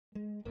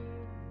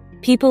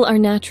People are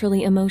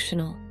naturally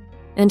emotional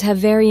and have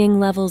varying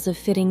levels of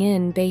fitting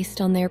in based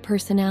on their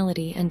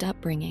personality and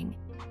upbringing.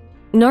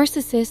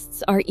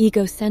 Narcissists are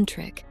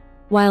egocentric,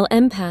 while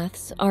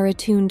empaths are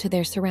attuned to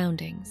their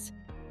surroundings.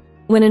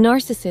 When a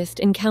narcissist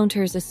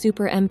encounters a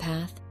super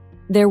empath,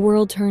 their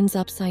world turns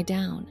upside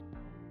down.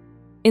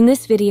 In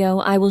this video,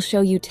 I will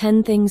show you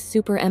 10 things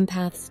super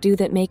empaths do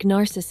that make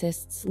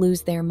narcissists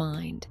lose their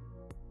mind.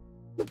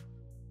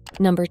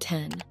 Number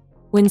 10.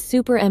 When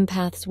super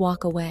empaths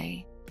walk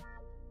away.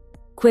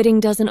 Quitting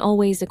doesn't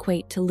always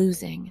equate to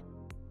losing.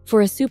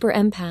 For a super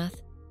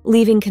empath,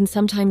 leaving can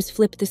sometimes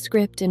flip the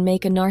script and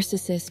make a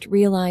narcissist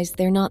realize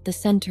they're not the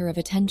center of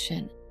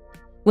attention.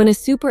 When a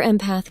super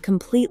empath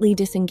completely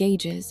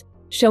disengages,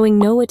 showing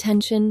no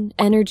attention,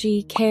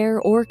 energy, care,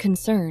 or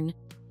concern,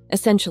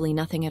 essentially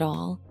nothing at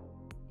all,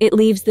 it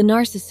leaves the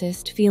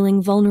narcissist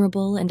feeling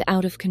vulnerable and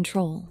out of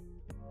control.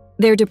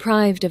 They're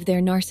deprived of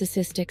their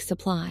narcissistic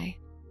supply.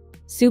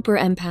 Super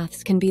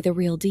empaths can be the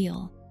real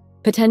deal,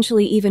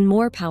 potentially even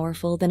more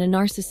powerful than a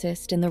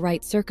narcissist in the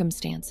right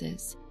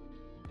circumstances.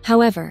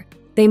 However,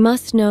 they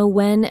must know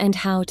when and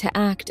how to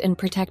act and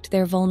protect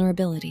their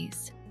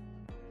vulnerabilities.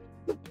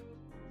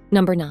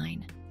 Number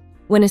 9.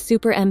 When a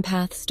super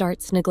empath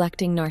starts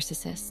neglecting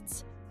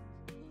narcissists.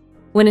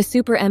 When a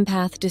super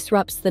empath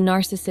disrupts the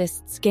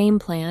narcissist's game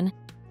plan,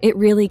 it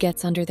really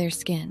gets under their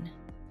skin.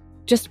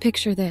 Just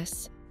picture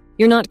this.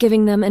 You're not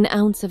giving them an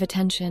ounce of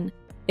attention,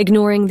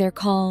 ignoring their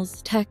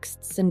calls,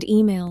 texts, and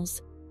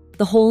emails,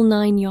 the whole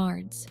 9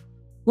 yards.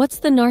 What's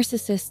the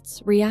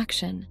narcissist's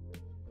reaction?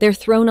 They're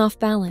thrown off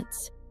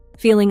balance,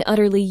 feeling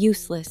utterly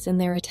useless in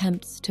their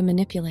attempts to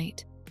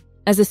manipulate.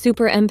 As a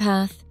super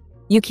empath,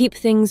 you keep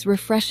things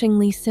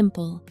refreshingly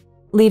simple,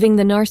 leaving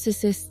the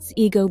narcissist's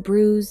ego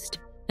bruised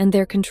and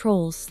their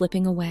control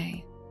slipping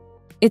away.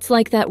 It's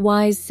like that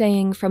wise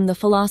saying from the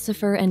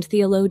philosopher and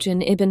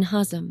theologian Ibn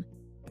Hazm,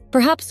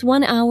 "Perhaps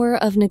 1 hour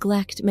of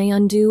neglect may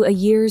undo a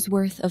year's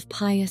worth of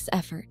pious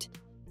effort."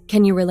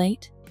 Can you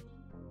relate?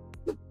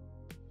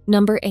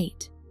 Number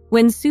 8.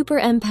 When super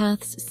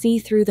empaths see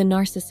through the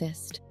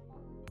narcissist.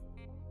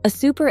 A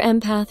super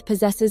empath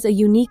possesses a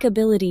unique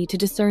ability to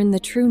discern the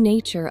true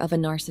nature of a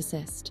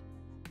narcissist.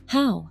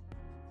 How?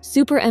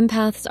 Super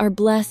empaths are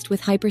blessed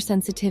with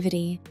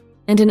hypersensitivity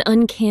and an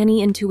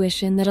uncanny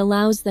intuition that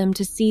allows them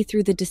to see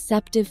through the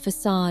deceptive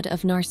facade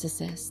of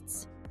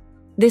narcissists.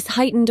 This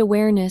heightened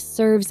awareness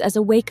serves as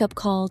a wake-up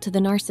call to the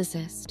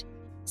narcissist,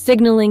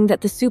 signaling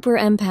that the super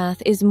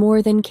empath is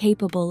more than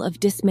capable of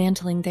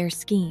dismantling their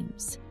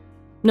schemes.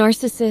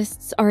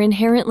 Narcissists are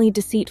inherently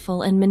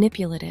deceitful and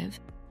manipulative,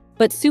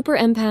 but super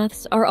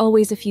empaths are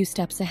always a few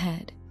steps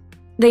ahead.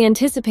 They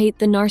anticipate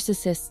the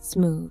narcissist's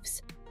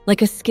moves,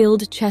 like a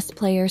skilled chess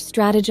player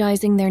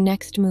strategizing their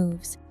next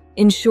moves,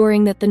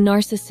 ensuring that the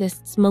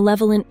narcissist's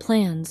malevolent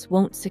plans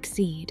won't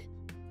succeed.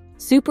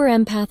 Super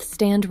empaths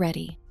stand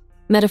ready,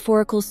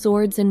 metaphorical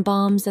swords and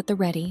bombs at the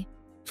ready,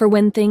 for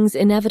when things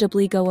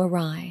inevitably go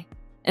awry,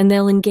 and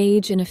they'll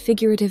engage in a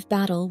figurative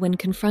battle when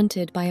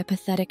confronted by a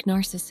pathetic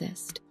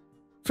narcissist.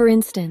 For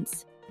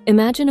instance,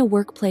 imagine a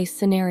workplace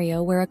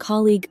scenario where a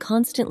colleague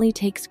constantly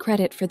takes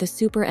credit for the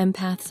super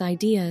empath's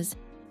ideas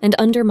and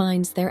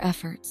undermines their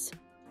efforts.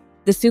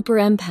 The super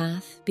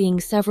empath, being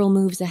several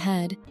moves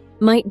ahead,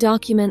 might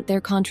document their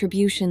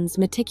contributions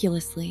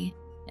meticulously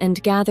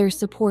and gather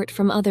support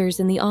from others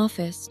in the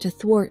office to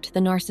thwart the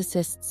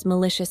narcissist's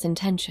malicious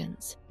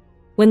intentions.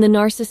 When the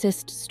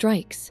narcissist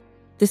strikes,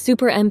 the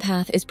super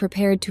empath is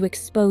prepared to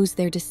expose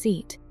their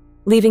deceit,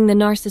 leaving the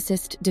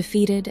narcissist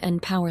defeated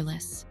and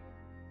powerless.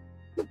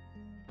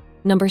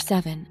 Number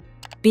 7.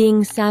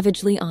 Being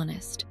savagely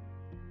honest.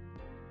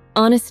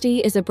 Honesty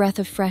is a breath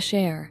of fresh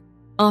air,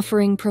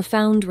 offering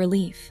profound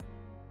relief.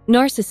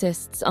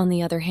 Narcissists, on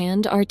the other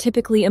hand, are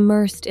typically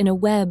immersed in a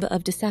web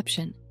of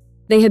deception.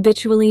 They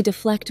habitually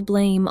deflect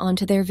blame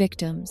onto their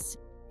victims,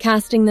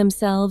 casting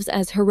themselves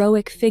as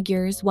heroic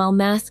figures while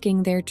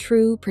masking their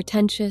true,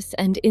 pretentious,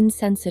 and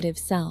insensitive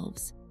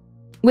selves.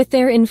 With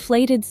their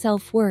inflated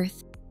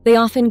self-worth, they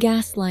often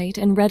gaslight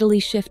and readily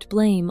shift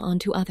blame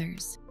onto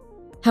others.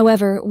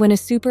 However, when a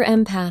super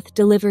empath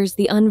delivers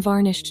the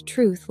unvarnished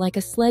truth like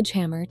a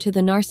sledgehammer to the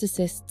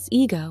narcissist's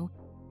ego,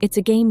 it's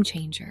a game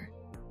changer.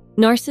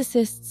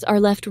 Narcissists are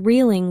left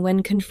reeling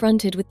when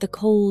confronted with the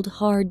cold,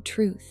 hard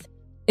truth.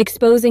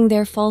 Exposing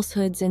their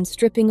falsehoods and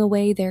stripping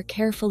away their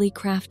carefully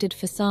crafted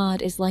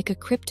facade is like a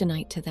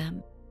kryptonite to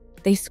them.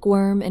 They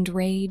squirm and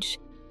rage,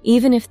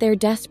 even if they're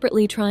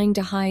desperately trying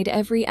to hide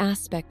every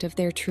aspect of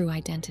their true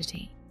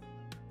identity.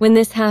 When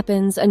this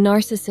happens, a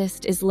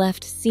narcissist is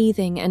left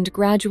seething and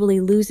gradually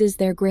loses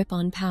their grip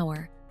on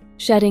power,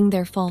 shedding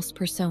their false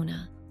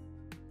persona.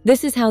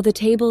 This is how the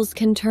tables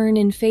can turn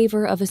in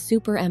favor of a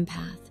super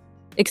empath,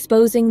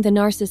 exposing the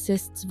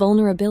narcissist's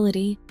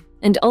vulnerability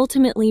and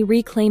ultimately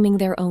reclaiming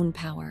their own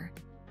power.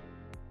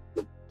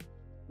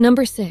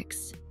 Number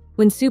 6.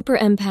 When super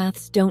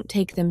empaths don't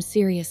take them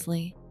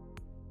seriously.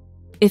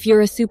 If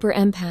you're a super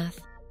empath,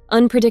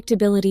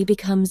 unpredictability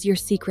becomes your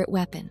secret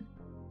weapon.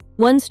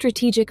 One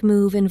strategic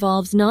move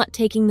involves not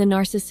taking the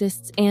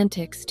narcissist's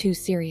antics too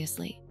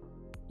seriously.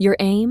 Your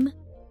aim?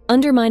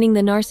 Undermining the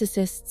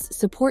narcissist's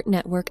support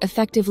network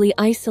effectively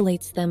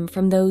isolates them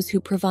from those who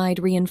provide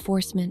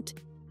reinforcement,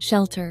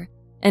 shelter,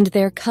 and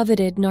their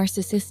coveted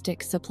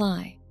narcissistic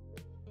supply.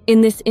 In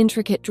this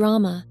intricate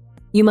drama,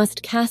 you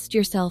must cast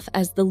yourself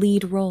as the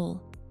lead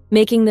role,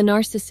 making the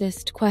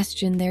narcissist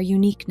question their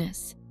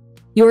uniqueness.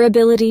 Your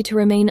ability to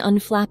remain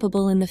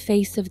unflappable in the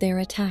face of their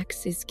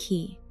attacks is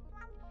key.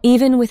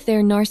 Even with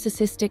their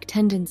narcissistic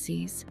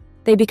tendencies,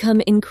 they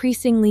become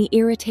increasingly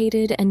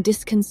irritated and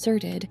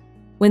disconcerted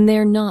when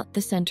they're not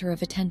the center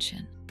of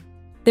attention.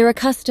 They're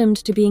accustomed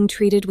to being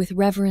treated with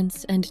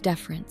reverence and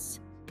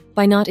deference.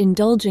 By not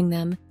indulging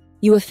them,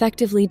 you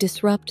effectively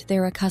disrupt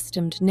their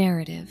accustomed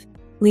narrative,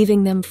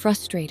 leaving them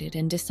frustrated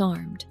and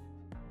disarmed.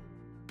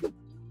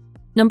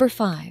 Number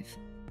 5.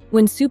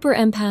 When super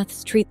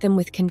empaths treat them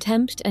with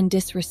contempt and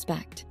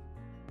disrespect.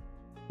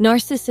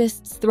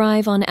 Narcissists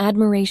thrive on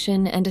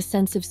admiration and a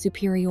sense of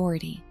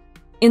superiority.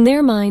 In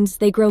their minds,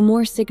 they grow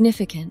more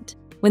significant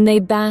when they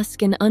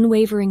bask in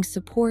unwavering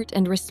support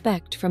and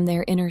respect from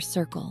their inner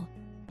circle.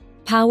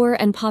 Power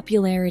and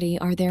popularity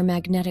are their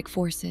magnetic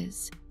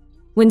forces.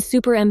 When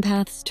super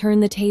empaths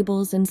turn the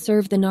tables and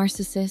serve the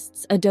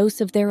narcissists a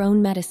dose of their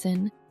own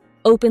medicine,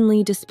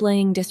 openly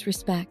displaying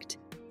disrespect,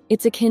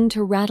 it's akin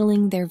to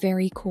rattling their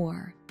very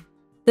core.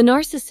 The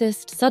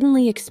narcissist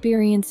suddenly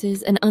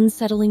experiences an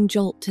unsettling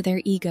jolt to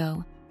their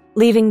ego,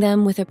 leaving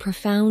them with a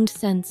profound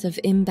sense of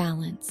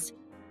imbalance.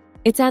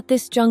 It's at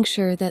this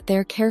juncture that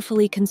their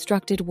carefully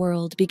constructed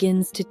world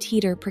begins to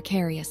teeter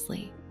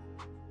precariously.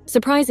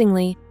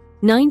 Surprisingly,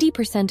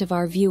 90% of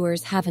our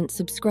viewers haven't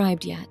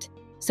subscribed yet,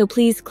 so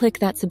please click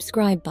that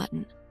subscribe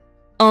button.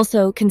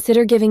 Also,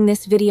 consider giving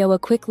this video a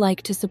quick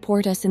like to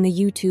support us in the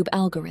YouTube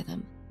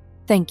algorithm.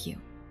 Thank you.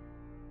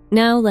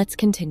 Now let's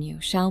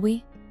continue, shall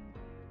we?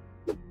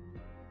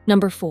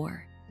 Number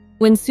 4.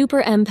 When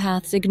super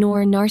empaths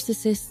ignore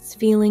narcissists'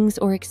 feelings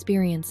or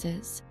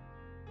experiences.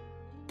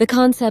 The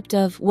concept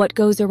of what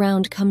goes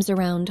around comes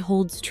around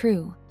holds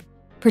true,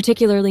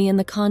 particularly in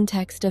the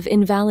context of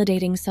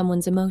invalidating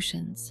someone's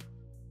emotions.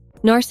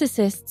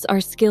 Narcissists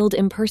are skilled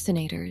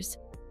impersonators,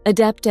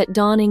 adept at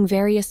donning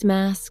various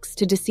masks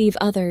to deceive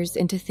others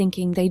into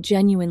thinking they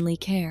genuinely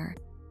care.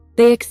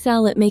 They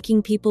excel at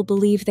making people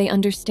believe they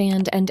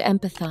understand and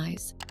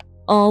empathize,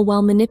 all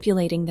while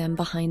manipulating them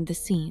behind the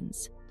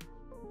scenes.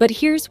 But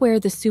here's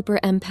where the super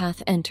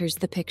empath enters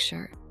the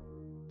picture.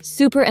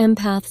 Super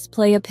empaths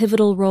play a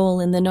pivotal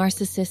role in the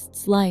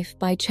narcissist's life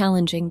by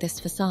challenging this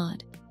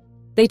facade.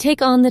 They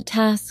take on the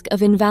task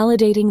of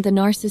invalidating the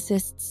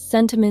narcissist's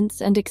sentiments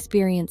and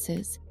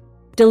experiences,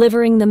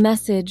 delivering the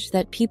message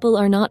that people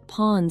are not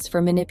pawns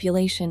for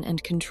manipulation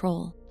and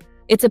control.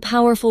 It's a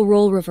powerful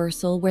role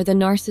reversal where the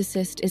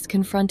narcissist is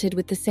confronted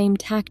with the same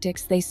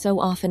tactics they so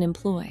often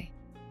employ.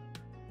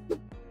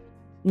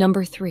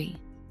 Number 3.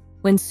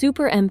 When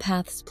super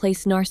empaths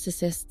place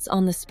narcissists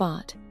on the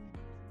spot.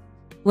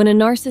 When a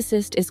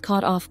narcissist is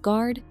caught off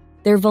guard,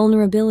 their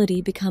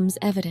vulnerability becomes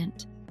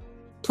evident.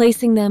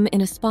 Placing them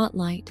in a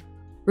spotlight,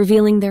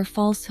 revealing their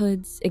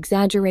falsehoods,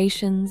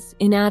 exaggerations,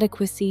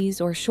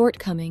 inadequacies, or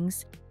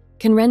shortcomings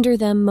can render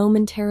them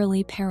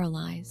momentarily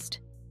paralyzed.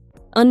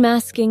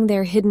 Unmasking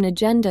their hidden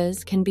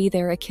agendas can be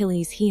their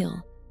Achilles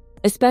heel,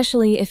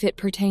 especially if it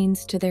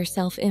pertains to their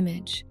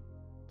self-image.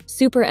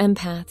 Super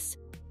empaths,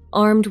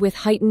 armed with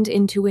heightened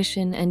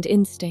intuition and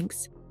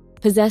instincts,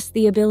 possess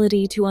the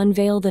ability to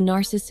unveil the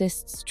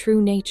narcissist's true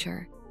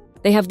nature.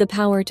 They have the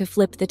power to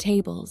flip the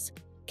tables,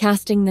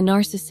 casting the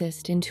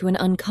narcissist into an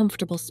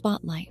uncomfortable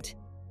spotlight.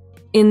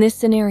 In this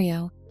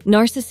scenario,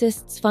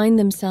 narcissists find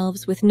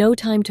themselves with no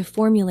time to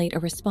formulate a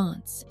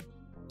response.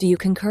 Do you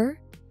concur?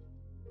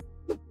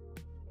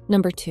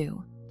 Number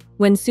 2.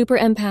 When super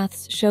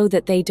empaths show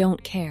that they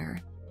don't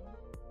care.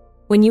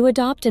 When you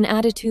adopt an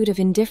attitude of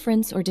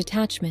indifference or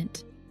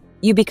detachment,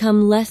 you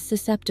become less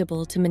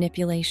susceptible to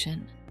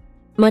manipulation.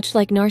 Much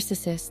like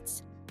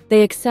narcissists,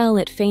 they excel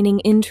at feigning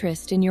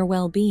interest in your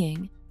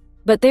well-being,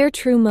 but their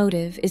true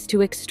motive is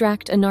to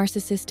extract a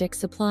narcissistic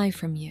supply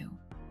from you.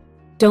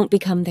 Don't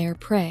become their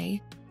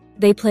prey.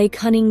 They play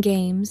cunning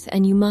games,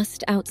 and you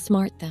must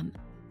outsmart them.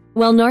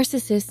 While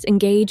narcissists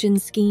engage in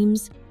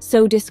schemes,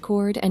 sow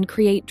discord, and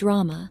create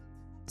drama,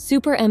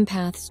 super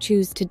empaths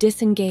choose to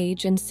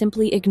disengage and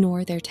simply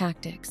ignore their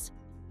tactics.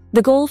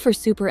 The goal for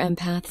super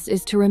empaths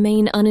is to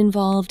remain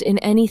uninvolved in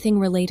anything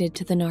related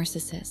to the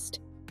narcissist.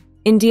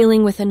 In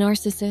dealing with a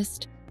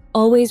narcissist,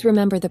 always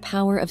remember the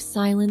power of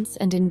silence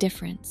and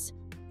indifference.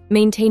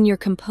 Maintain your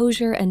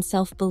composure and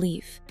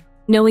self-belief,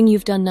 knowing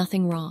you've done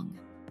nothing wrong.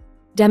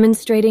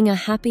 Demonstrating a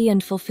happy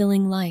and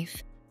fulfilling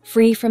life,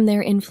 free from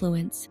their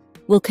influence,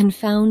 will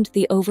confound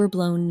the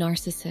overblown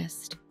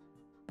narcissist.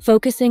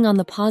 Focusing on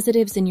the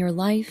positives in your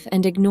life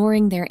and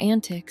ignoring their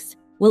antics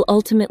will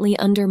ultimately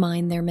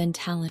undermine their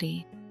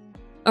mentality.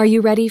 Are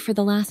you ready for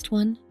the last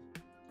one?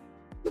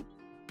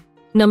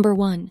 Number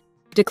 1.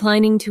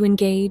 Declining to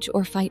engage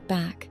or fight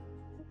back.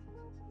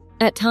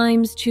 At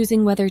times,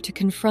 choosing whether to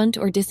confront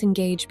or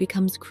disengage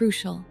becomes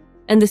crucial,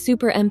 and the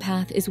super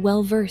empath is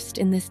well versed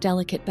in this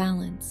delicate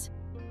balance.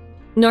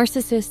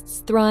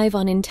 Narcissists thrive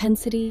on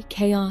intensity,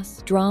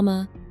 chaos,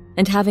 drama,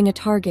 and having a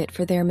target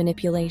for their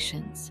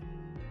manipulations.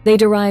 They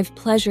derive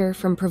pleasure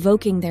from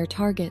provoking their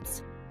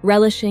targets,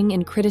 relishing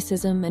in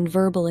criticism and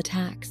verbal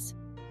attacks.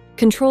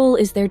 Control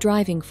is their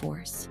driving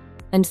force,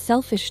 and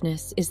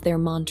selfishness is their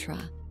mantra.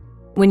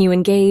 When you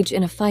engage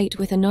in a fight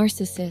with a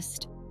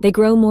narcissist, they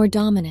grow more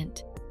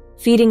dominant,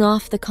 feeding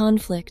off the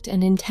conflict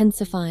and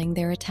intensifying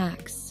their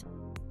attacks.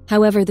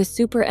 However, the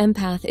super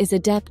empath is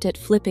adept at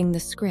flipping the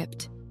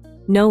script,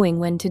 knowing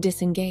when to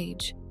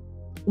disengage.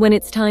 When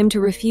it's time to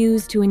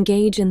refuse to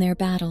engage in their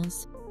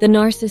battles, the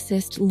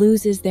narcissist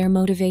loses their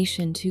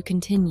motivation to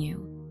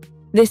continue.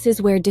 This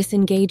is where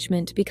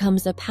disengagement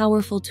becomes a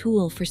powerful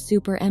tool for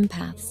super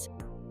empaths,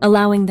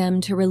 allowing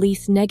them to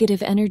release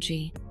negative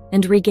energy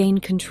and regain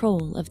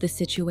control of the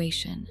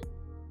situation.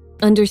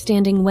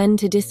 Understanding when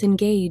to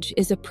disengage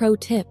is a pro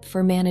tip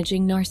for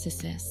managing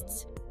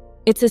narcissists.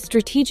 It's a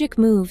strategic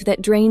move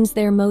that drains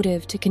their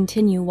motive to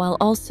continue while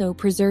also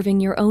preserving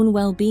your own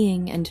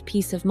well-being and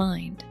peace of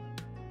mind.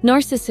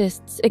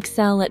 Narcissists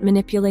excel at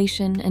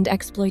manipulation and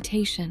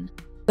exploitation,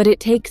 but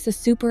it takes a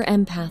super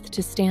empath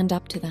to stand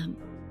up to them.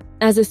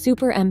 As a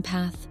super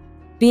empath,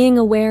 being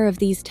aware of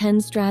these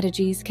 10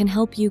 strategies can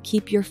help you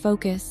keep your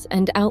focus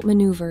and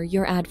outmaneuver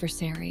your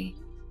adversary.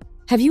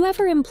 Have you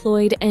ever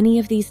employed any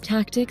of these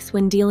tactics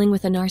when dealing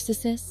with a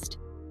narcissist?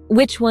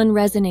 Which one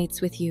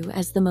resonates with you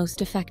as the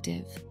most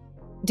effective?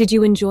 Did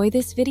you enjoy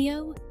this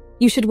video?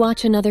 You should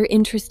watch another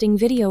interesting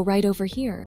video right over here.